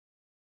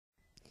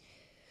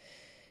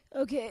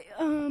Okay,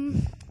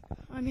 I'm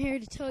here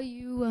to tell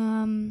you,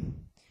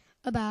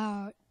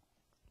 about,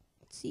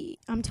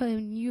 I'm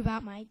telling you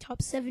about my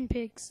top 7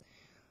 picks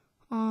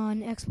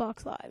on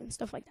Xbox Live and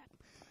stuff like that.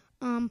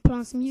 Put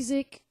on some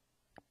music,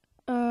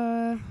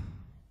 and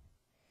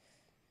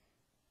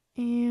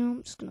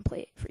I'm just gonna play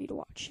it for you to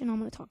watch, and I'm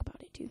gonna talk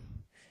about it too.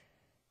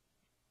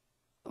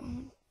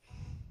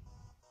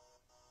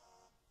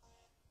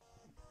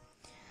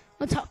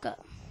 Let's talk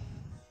up.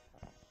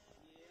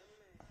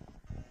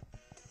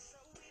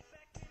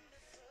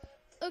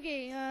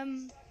 Okay,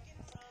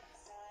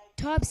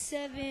 top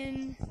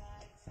 7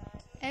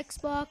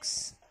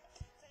 Xbox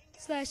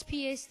 /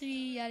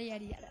 ps3 yada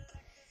yada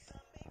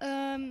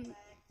yada.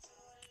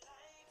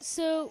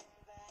 So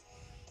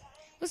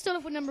let's start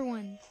off with number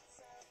 1.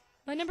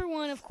 My number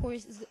 1, of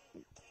course, is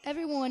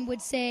everyone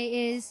would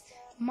say is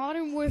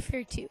Modern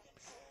Warfare 2,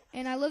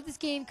 and I love this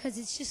game because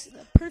it's just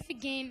a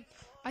perfect game.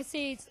 I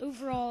say it's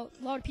overall,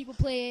 a lot of people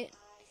play it.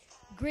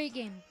 Great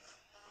game.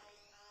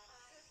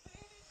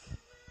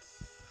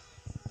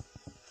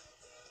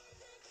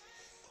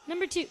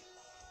 Number 2.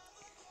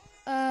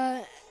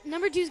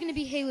 Number 2 is going to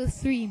be Halo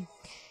 3.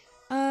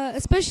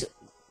 Especially,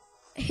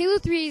 Halo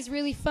 3 is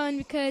really fun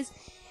because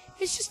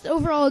it's just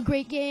overall a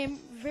great game,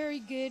 very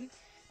good,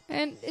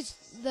 and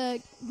the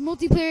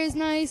multiplayer is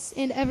nice,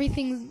 and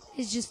everything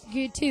is just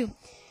good too.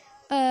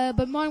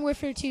 But Modern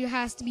Warfare 2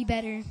 has to be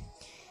better.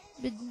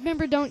 But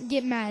remember, don't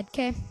get mad,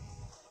 okay?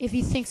 If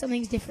you think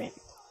something's different.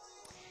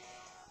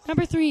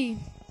 Number 3.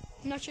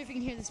 I'm not sure if you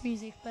can hear this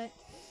music, but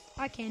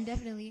I can,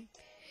 definitely.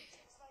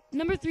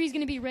 Number 3 is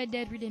going to be Red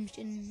Dead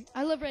Redemption.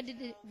 I love Red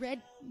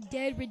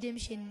Dead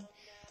Redemption.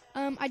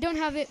 I don't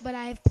have it, but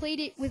I've played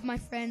it with my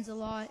friends a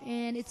lot,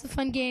 and it's a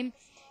fun game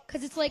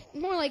because it's like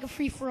more like a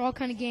free-for-all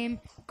kind of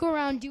game. Go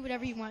around, do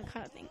whatever you want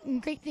kind of thing.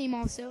 And great theme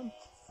also.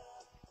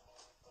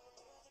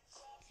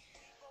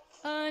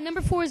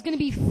 Number 4 is going to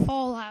be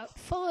Fallout.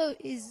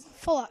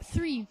 Fallout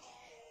 3.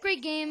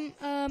 Great game.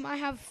 I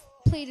have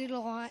played it a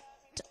lot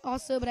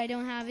also, but I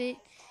don't have it.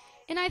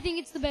 And I think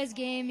it's the best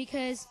game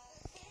because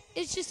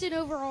it's just an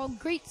overall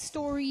great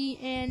story,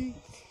 and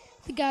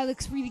the guy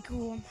looks really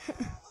cool.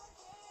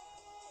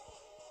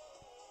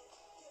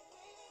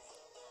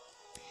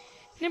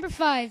 Number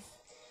 5.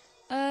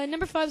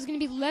 Number 5 is going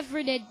to be Left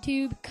 4 Dead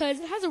 2 because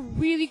it has a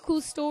really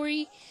cool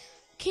story.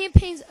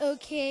 Campaign's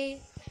okay.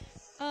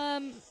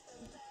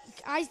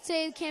 I'd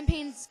say the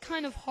campaign's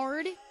kind of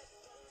hard,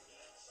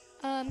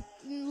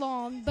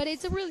 long, but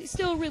it's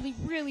still a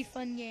really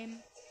fun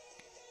game.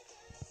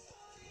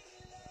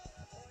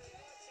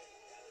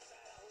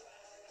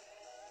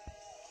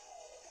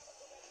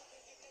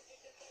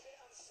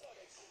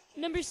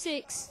 Number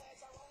 6.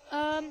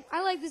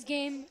 I like this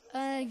game.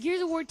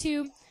 Gears of War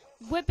 2.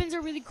 Weapons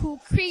are really cool.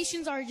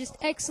 Creations are just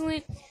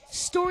excellent.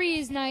 Story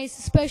is nice,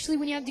 especially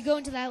when you have to go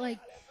into that like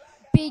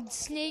big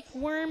snake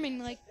worm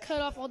and like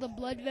cut off all the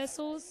blood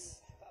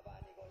vessels.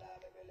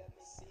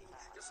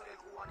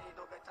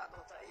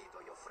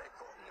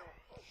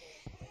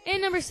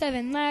 And number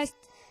 7, last.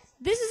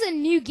 This is a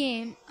new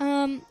game.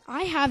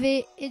 I have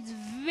it. It's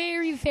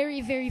very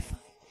fun.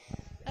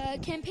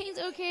 Campaign's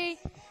okay.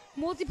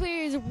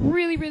 Multiplayer is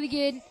really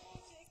good,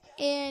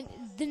 and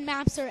the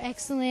maps are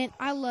excellent.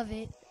 I love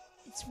it.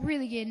 It's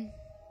really good.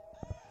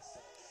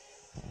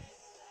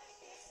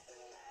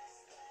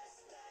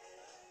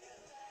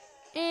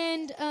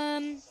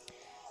 And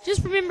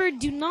just remember,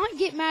 do not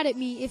get mad at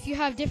me if you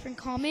have different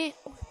comment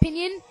or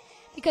opinion,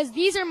 because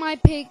these are my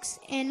picks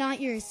and not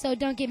yours, so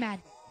don't get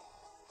mad.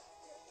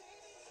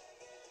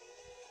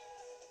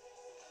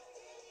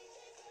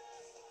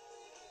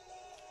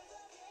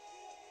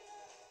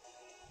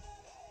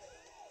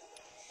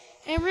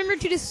 And remember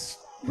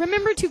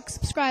to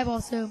subscribe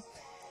also.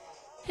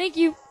 Thank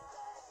you.